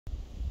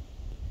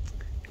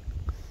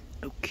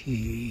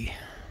Okay,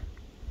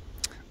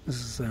 this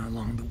is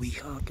along the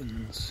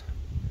Weehawken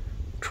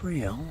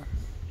trail. You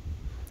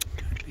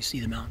can actually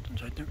see the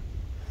mountains right there,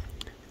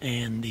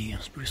 and the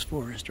spruce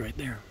forest right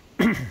there.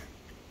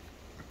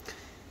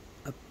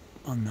 Up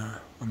on the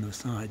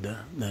side,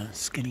 the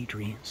skinny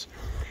trees.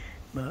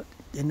 But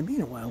in the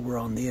meanwhile, we're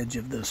on the edge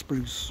of the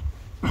spruce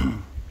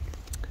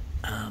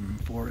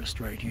forest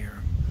right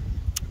here,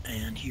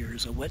 and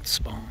here's a wet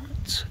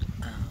spot.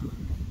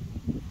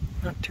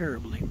 Not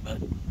terribly, but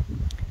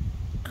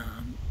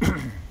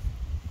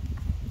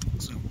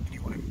so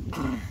anyway,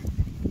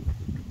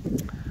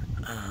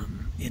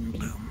 in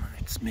bloom.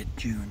 It's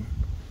mid-June.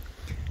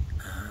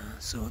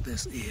 So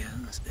this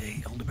is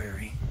a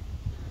elderberry.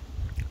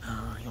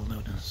 You'll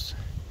notice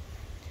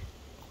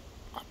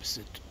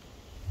opposite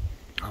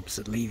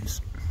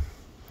leaves.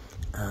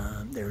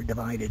 They're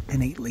divided,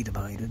 pinnately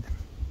divided.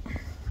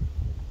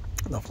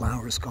 The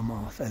flowers come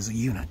off as a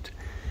unit.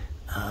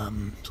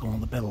 So all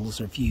the petals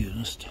are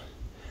fused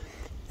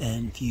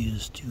and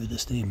fused to the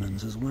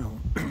stamens as well.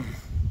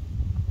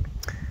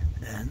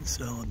 And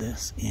so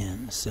this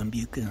is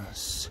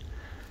Sambucus,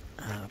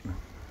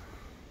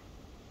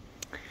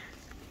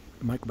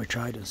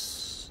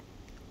 microbotrys,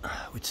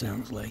 which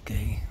sounds like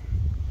a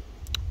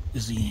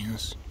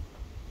disease,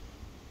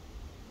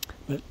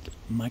 but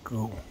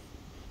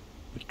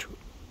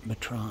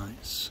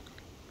microbotrys.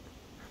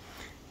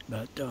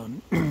 But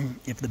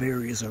if the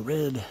berries are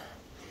red,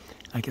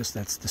 I guess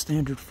that's the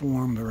standard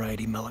form.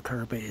 Variety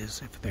Melicarpa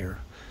is if they're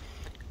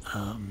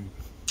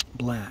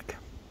black,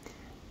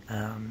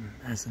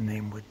 as the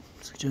name would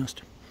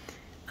suggest.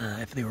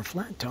 If they were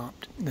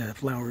flat-topped, the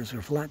flowers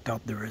are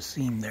flat-topped, there is a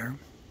seam there.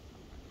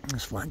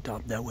 This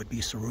flat-top, that would be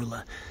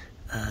Cerula,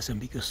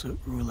 Sambucus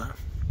cerula,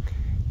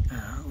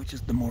 which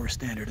is the more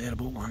standard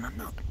edible one. I'm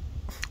not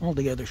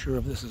altogether sure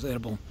if this is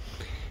edible.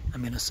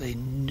 I'm going to say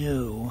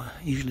no.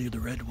 Usually the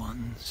red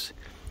ones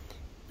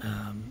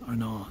are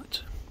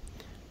not.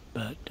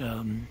 But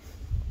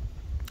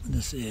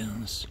this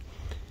is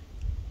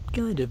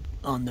kind of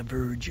on the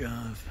verge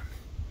of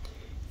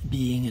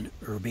being an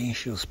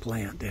herbaceous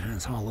plant. It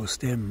has hollow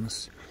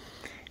stems.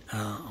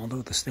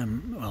 Although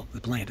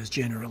the plant is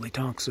generally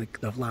toxic,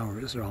 the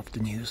flowers are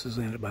often used as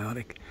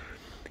antibiotic,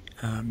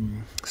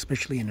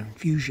 especially in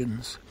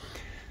infusions.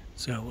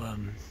 So,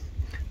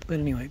 but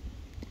anyway,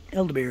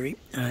 elderberry,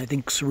 I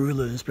think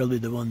cerula is probably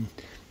the one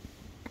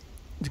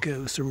to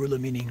go. Cerula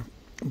meaning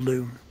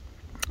blue,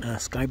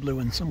 sky blue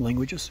in some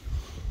languages.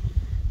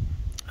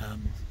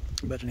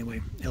 But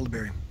anyway,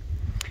 elderberry.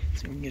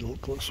 So we can get a little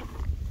closer.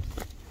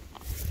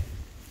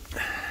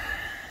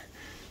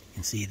 You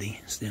can see the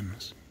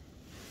stems.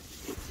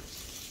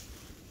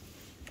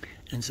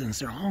 And since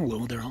they're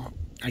hollow,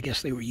 I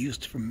guess they were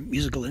used for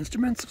musical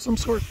instruments of some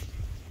sort.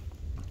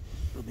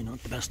 Probably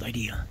not the best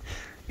idea,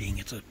 being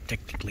it's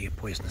technically a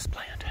poisonous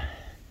plant.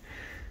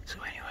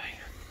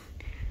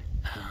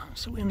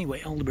 So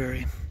anyway,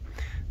 elderberry,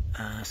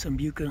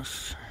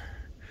 Sambucus,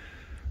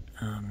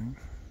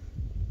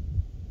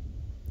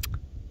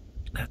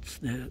 that's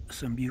the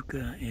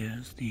Sambuca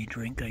is the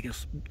drink. I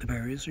guess the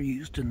berries are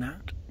used in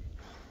that.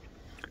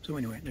 So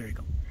anyway, there you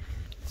go.